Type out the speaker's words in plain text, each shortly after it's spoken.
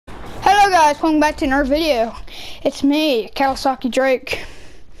guys, welcome back to another video. It's me, Kawasaki Drake.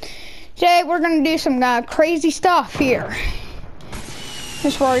 Today we're gonna do some crazy stuff here.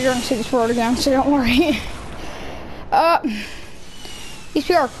 This world, you're gonna see this world again, so don't worry. These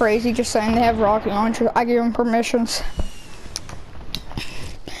people are crazy, just saying. They have rocket launchers. I give them permissions.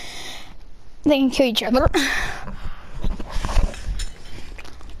 They can kill each other.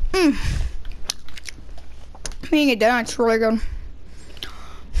 Being a donut's really good.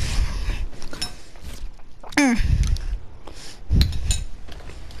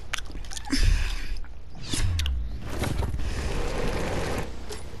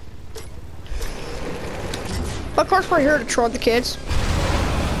 Of course, we're here to troll the kids.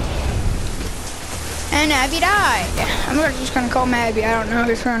 And Abby died. I'm just gonna call him Abby. I don't know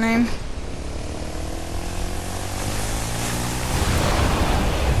his real name.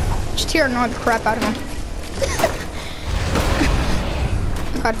 Just here annoy the crap out of him.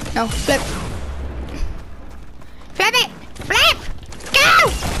 God, no, flip. Flip it! Flip! Go!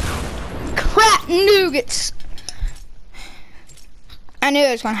 Crap nougats! I knew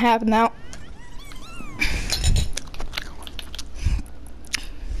it was gonna happen though.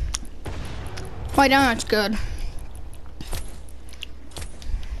 My donut's good.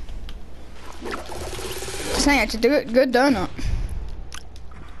 Just saying, it's a good donut.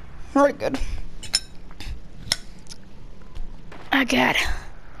 Really good. Oh God.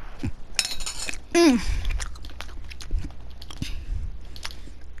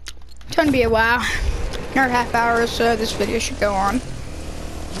 It's gonna be a while. Another half hour or so this video should go on.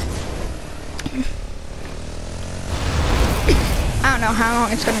 I don't know how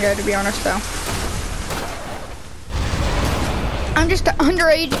long it's gonna go, to be honest though. I'm just an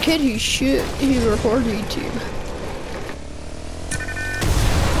underage kid who records YouTube.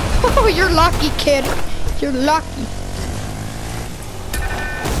 Oh, you're lucky, kid. You're lucky.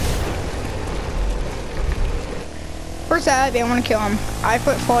 Where's Abby? I want to kill him. I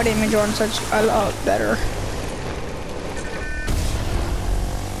put fall damage on, so it's a lot better.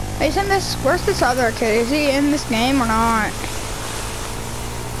 Isn't this? Where's this other kid? Is he in this game or not?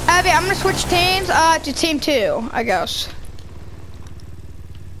 Abby, I'm gonna switch teams to team 2, I guess.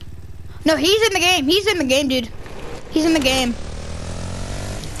 No, he's in the game. He's in the game, dude. He's in the game.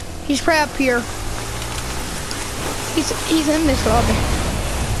 He's right up here. He's in this lobby.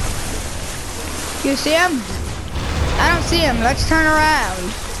 You see him? I don't see him. Let's turn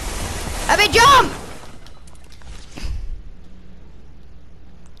around. Abby, jump!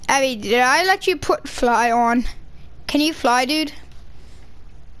 Abby, did I let you put fly on? Can you fly, dude?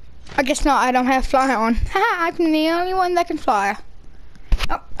 I guess not. I don't have fly on. Haha, I'm the only one that can fly.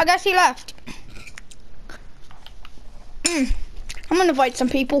 Oh, I guess he left. I'm gonna invite some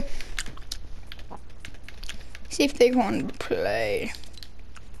people. See if they want to play.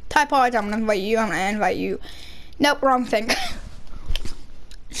 Type odds, I'm gonna invite you, I'm gonna invite you. Nope, wrong thing.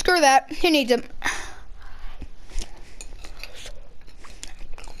 Screw that, who needs them?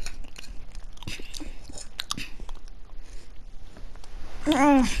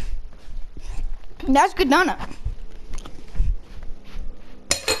 That's good donut.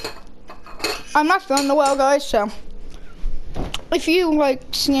 I'm not feeling the well, guys, so if you like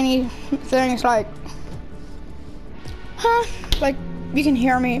see anything, it's like, like you can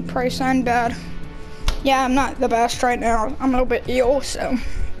hear me, probably sound bad. Yeah, I'm not the best right now. I'm a little bit ill, so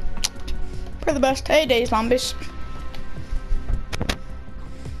for the best. Hey, day zombies.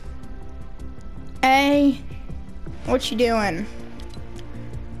 Hey, what you doing?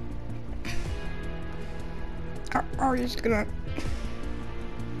 Are you just gonna?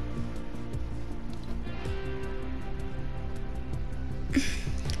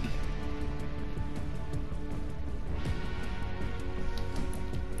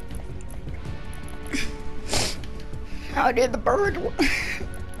 How did the bird?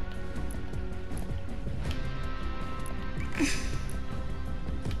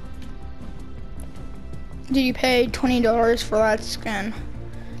 Did you pay $20 for that skin?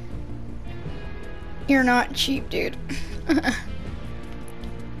 You're not cheap, dude.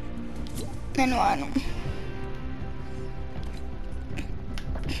 And what?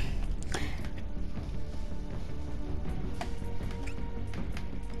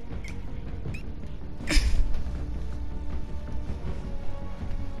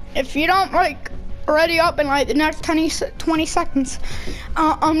 If you don't like ready up in like the next 20 seconds,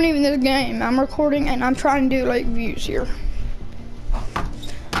 I'm leaving this game. I'm recording and I'm trying to do like views here.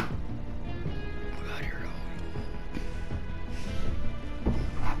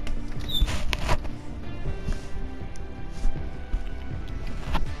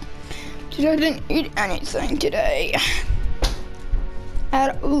 Dude, I didn't eat anything today. I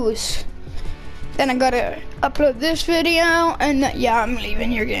had ooze. Then I gotta upload this video, and yeah, I'm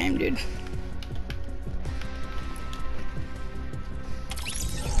leaving your game, dude.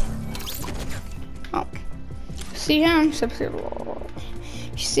 Oh, see him?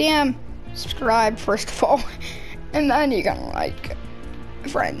 See him? Subscribe first of all, and then you can like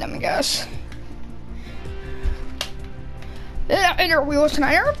friend them, I guess. Yeah, inner wheels, and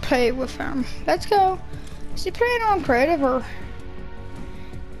I never played with him. Let's go. Is he playing on creative or?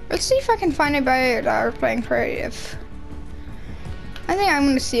 Let's see if I can find anybody that are playing creative. I think I'm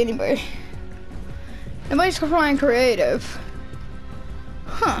gonna see anybody. Nobody's playing creative.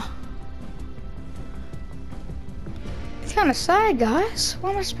 Huh. It's kind of sad, guys.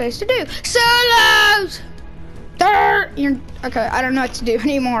 What am I supposed to do? Solos! Okay, I don't know what to do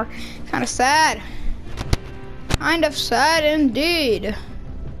anymore. Kind of sad. Kind of sad indeed.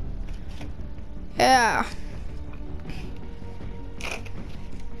 Yeah.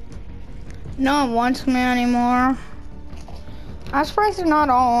 No one wants me anymore. I'm surprised they're not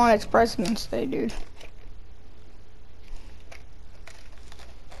all on its President's Day, dude.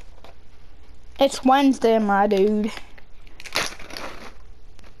 It's Wednesday, my dude.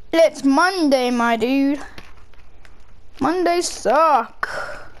 It's Monday, my dude. Mondays suck.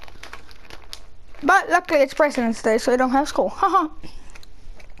 But luckily it's President's Day, so I don't have school. Haha.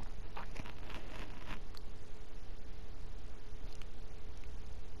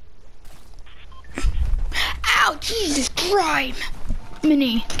 Ow, Jesus Christ.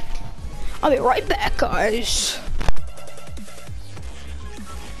 Mini. I'll be right back, guys.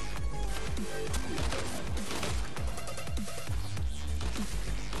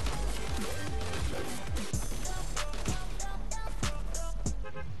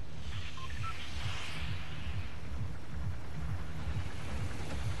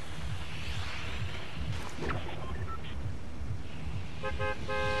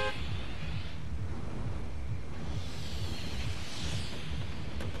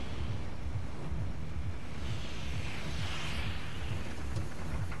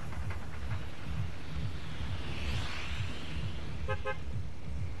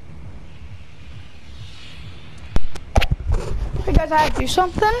 Hey guys, I have to do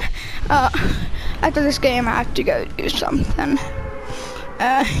something. After this game, I have to go do something.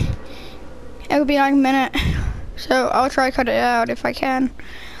 It'll be like a minute, so I'll try to cut it out if I can.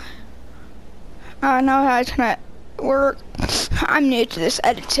 I know how it's gonna work. I'm new to this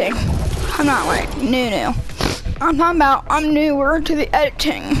editing. I'm not like new. I'm talking about I'm newer to the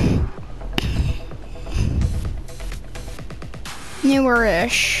editing.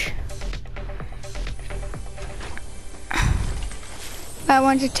 Newer-ish. If I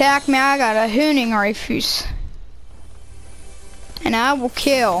want to attack me, I got a hunting rifle. And I will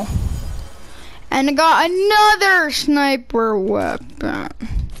kill. And I got another sniper weapon.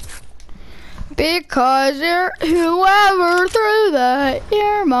 Because whoever threw that,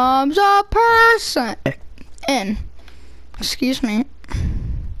 your mom's a person. Excuse me.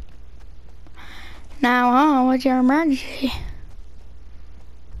 Now, what's your emergency?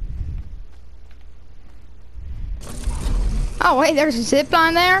 Oh wait, there's a zip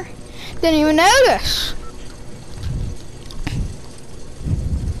line there? Didn't even notice.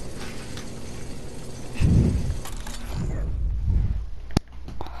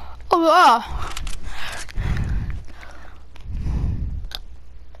 Oh, wow.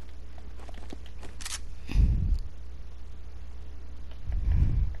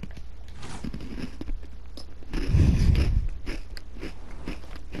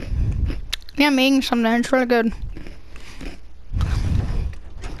 Yeah, I'm eating something, it's really good.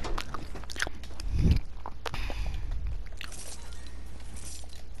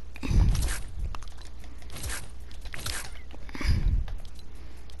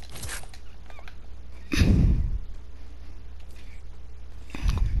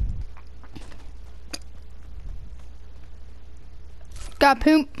 Got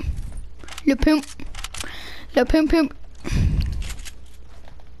poop. Le poop. Le poop poop.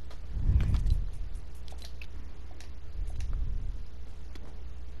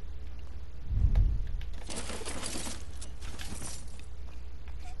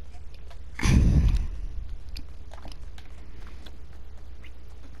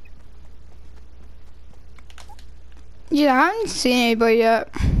 Yeah, I haven't seen anybody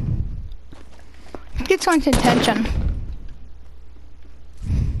yet. Get someone's attention.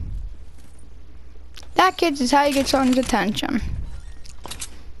 That, kids, is how you get someone's attention.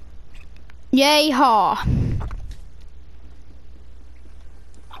 Yay haw.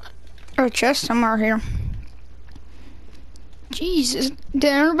 Or a chest somewhere here. Jesus, did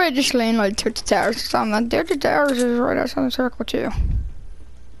everybody just land like to the towers or something? The towers is right outside the circle too.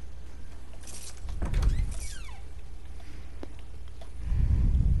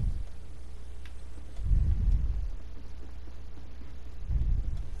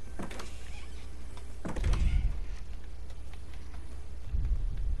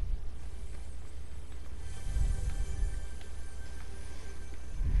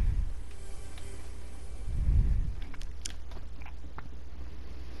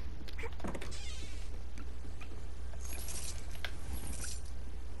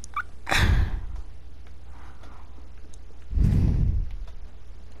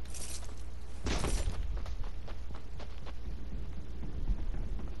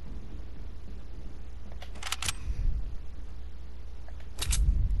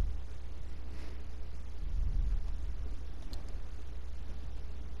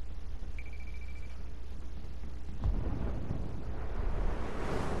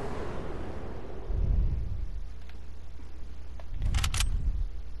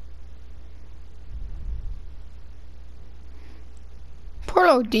 Poor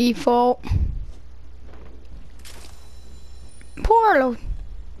little default. Poor little.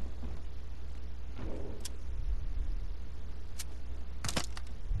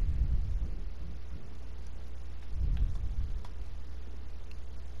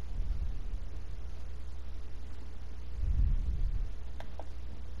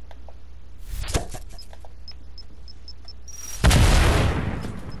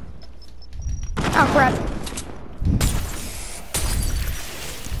 Oh crap.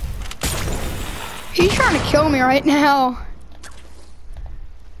 He's trying to kill me right now.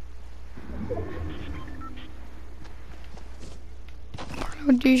 Poor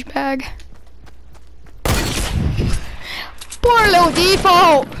little douchebag. Poor little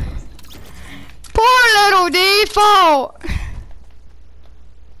default. Poor little default.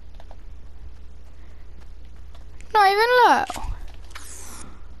 Not even low.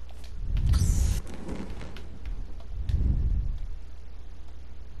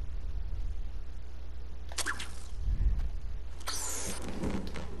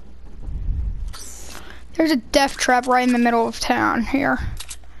 There's a death trap right in the middle of town here.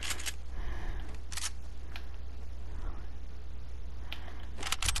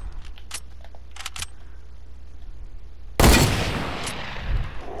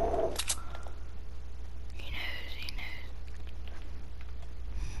 He knows.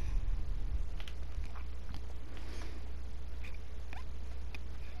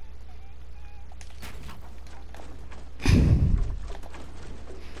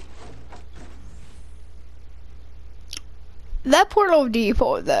 That poor little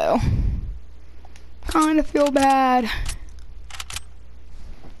default though. Kinda feel bad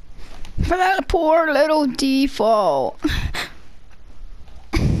for that poor little default.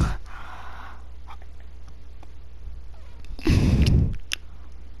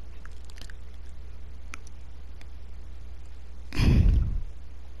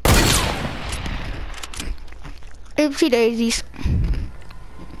 Oopsie daisies.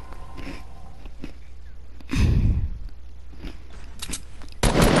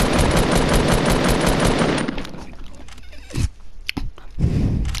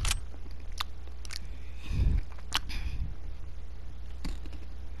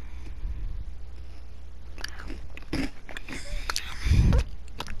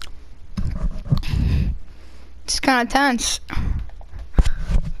 It's kind of tense.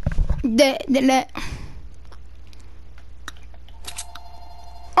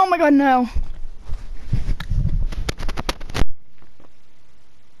 Oh my god, no.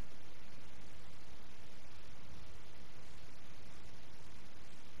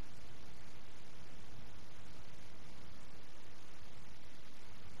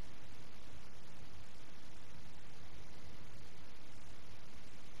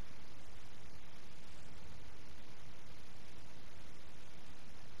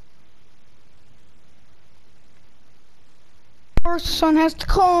 Of course, someone has to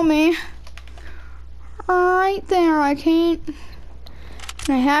call me. Right there, I can't. And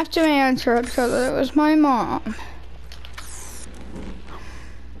I have to answer it because it was my mom.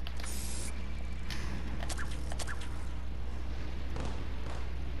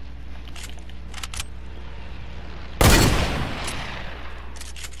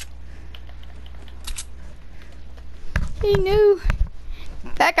 He knew.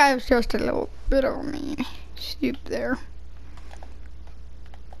 That guy was just a little bit of me. Stupid there.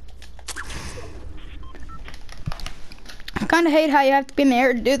 I kind of hate how you have to be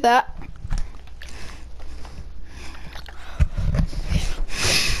married to do that.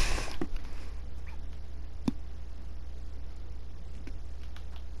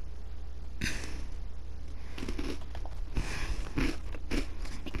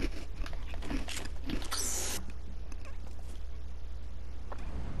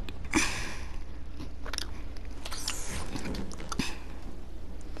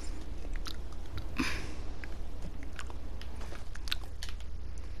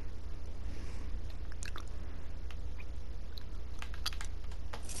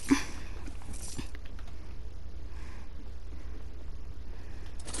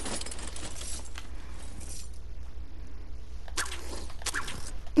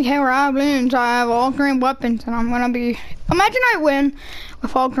 Yeah, where I win, I have all green weapons, and I'm gonna be. Imagine I win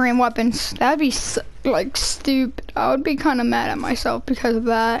with all green weapons. That'd be like stupid. I would be kind of mad at myself because of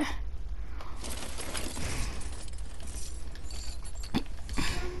that.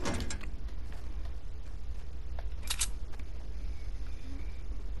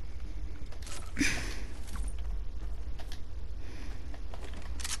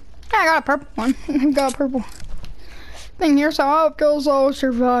 Yeah, I got a purple one. I got a purple thing here, so I hope I'll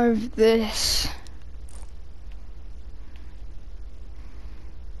survive this.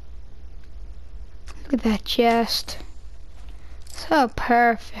 Look at that chest. So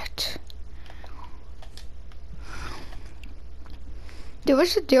perfect. Dude,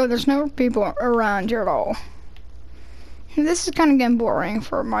 what's the deal? There's no people around here at all. This is kind of getting boring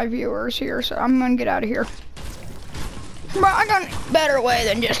for my viewers here, so I'm gonna get out of here. But I got a better way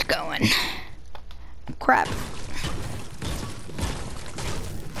than just going. Crap.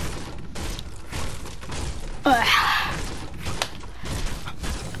 Ugh.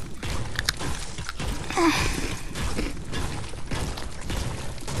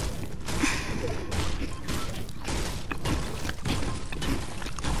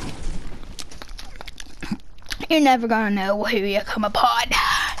 You're never gonna know who you come upon.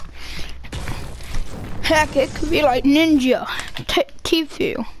 Heck, it could be like Ninja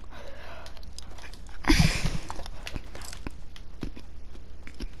Tifu.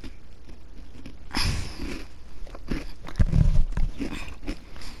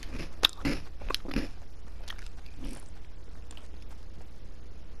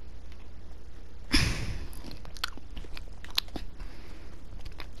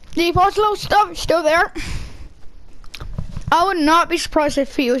 Default's little stuff is still there. I would not be surprised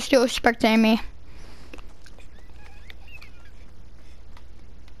if he was still spectating me.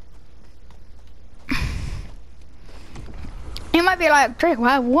 You might be like, Drake,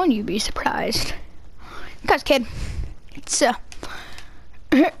 why wouldn't you be surprised? Because, kid, it's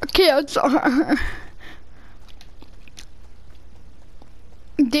kids.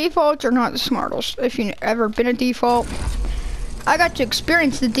 Defaults are not the smartest. If you've ever been a default, I got to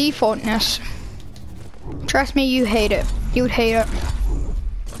experience the defaultness. Trust me, you hate it. You would hate it.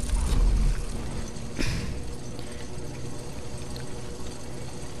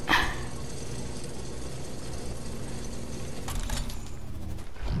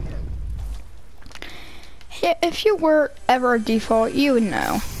 Yeah, if you were ever a default, you would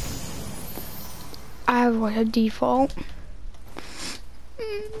know. I was a default.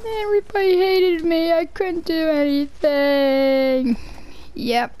 Everybody hated me. I couldn't do anything.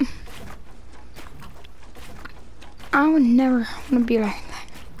 Yep. I would never want to be like that.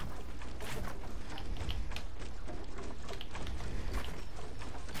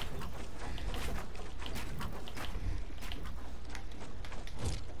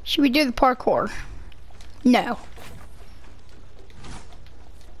 Should we do the parkour? No.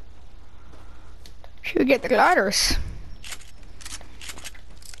 Should we get the gliders?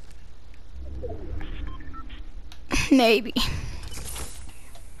 Maybe.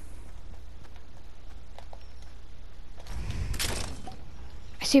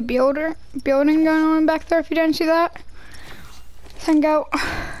 I see a building going on back there, if you didn't see that. Then go.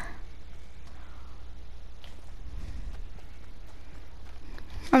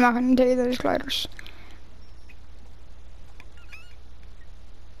 I'm not gonna tell you those gliders.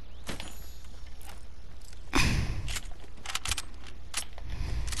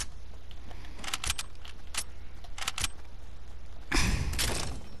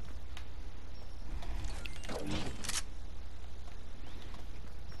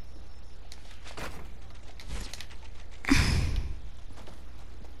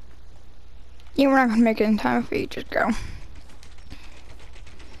 Yeah, we're not gonna make it in time if we just go.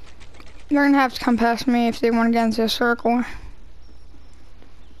 They're gonna have to come past me if they want to get into a circle.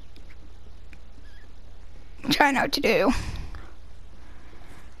 Which I know what to do.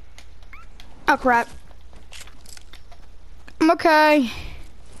 Oh crap. I'm okay.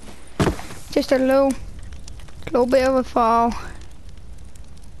 Just a little bit of a fall.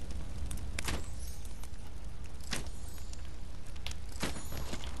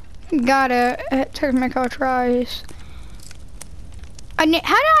 Got it. It took me a couple tries. How did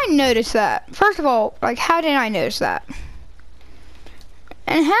I notice that? First of all, like, how did I notice that?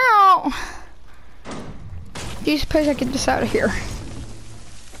 And how do you suppose I get this out of here?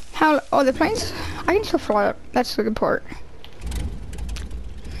 How? Oh, the planes? I can still fly up. That's the good part.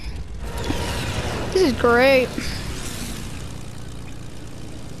 This is great.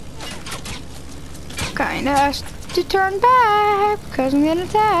 Kinda has to turn back because I'm getting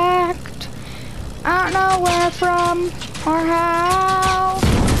attacked. I don't know where from or how.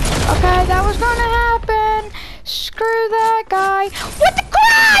 Okay, that was gonna happen. Screw that guy. What the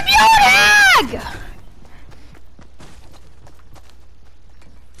crap, you hag!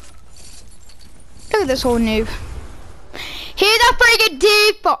 Look at this old noob. He's a freaking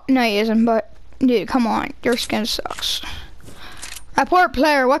default. No, he isn't, but dude, come on, your skin sucks. A poor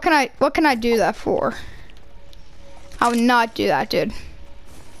player. What can I do that for? I would not do that, dude.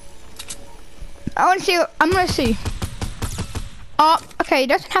 I want to see. I'm gonna see. Oh, okay. He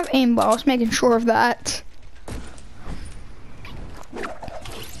doesn't have aimbot. I was making sure of that.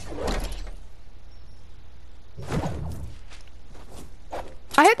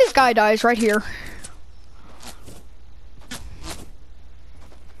 I hope this guy dies right here.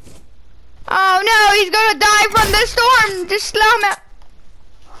 Oh no, he's gonna die from the storm. Just slow him out.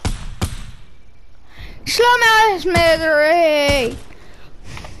 Slow him out of his misery.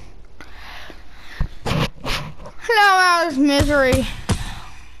 Slow out his misery.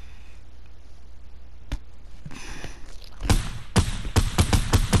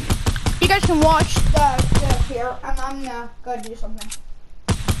 You guys can watch the clip here, and I'm gonna go do something.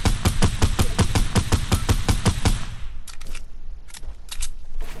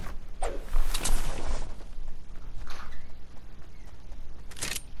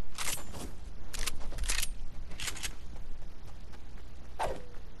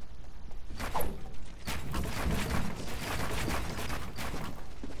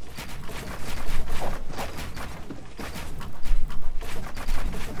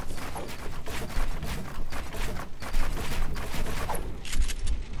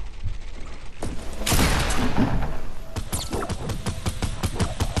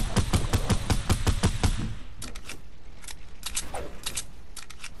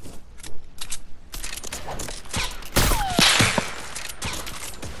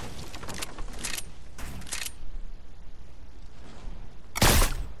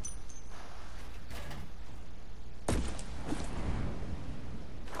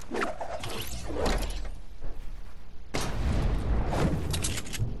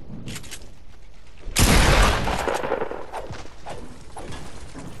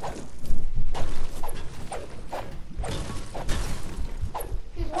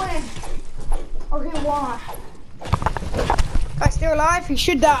 Or he won. Guy's still alive, he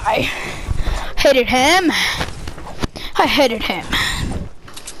should die. Hated him. I hated him.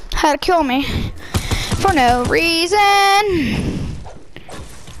 Had to kill me for no reason.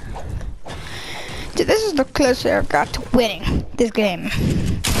 Dude, this is the closest I've got to winning this game.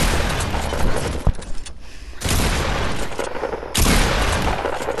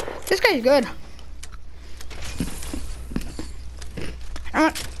 This guy's good.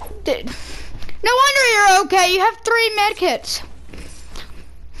 Dude. No wonder you're okay. You have 3 medkits.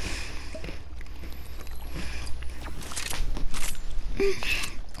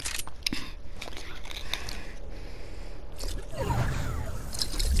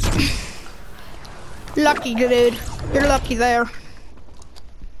 Lucky, dude. You're lucky there.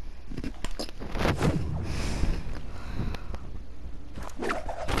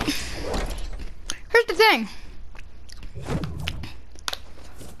 Here's the thing.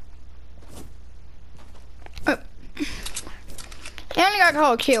 He only got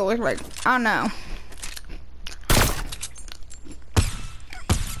called kill. It's like, I don't know.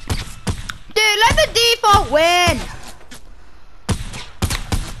 Dude, let the default win.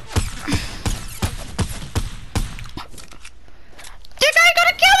 This guy's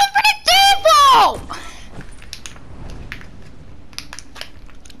gonna kill him for the default.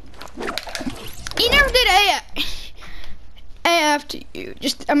 He never did AF to you.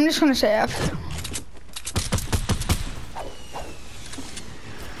 I'm just gonna say F.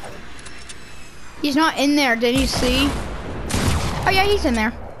 He's not in there, did you see? Oh yeah, he's in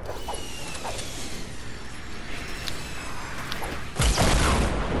there.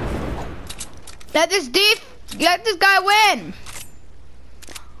 Let this guy win.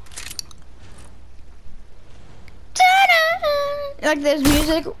 Ta-da! Like this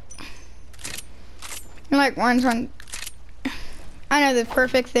music. Like one song. I know the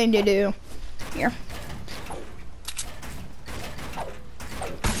perfect thing to do. Here.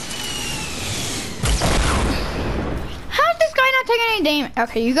 Take any damage.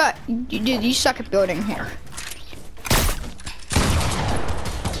 Okay, you suck at building here.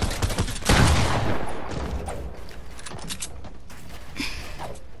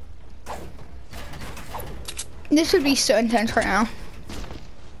 This would be so intense right now.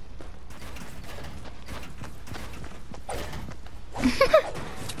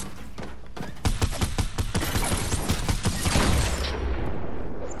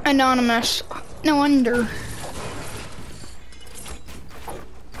 Anonymous. No wonder.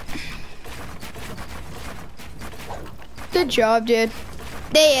 Good job, dude.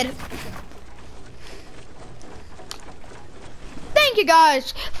 Dead. Thank you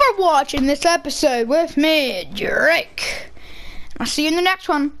guys for watching this episode with me, Drake. I'll see you in the next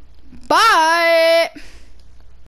one. Bye.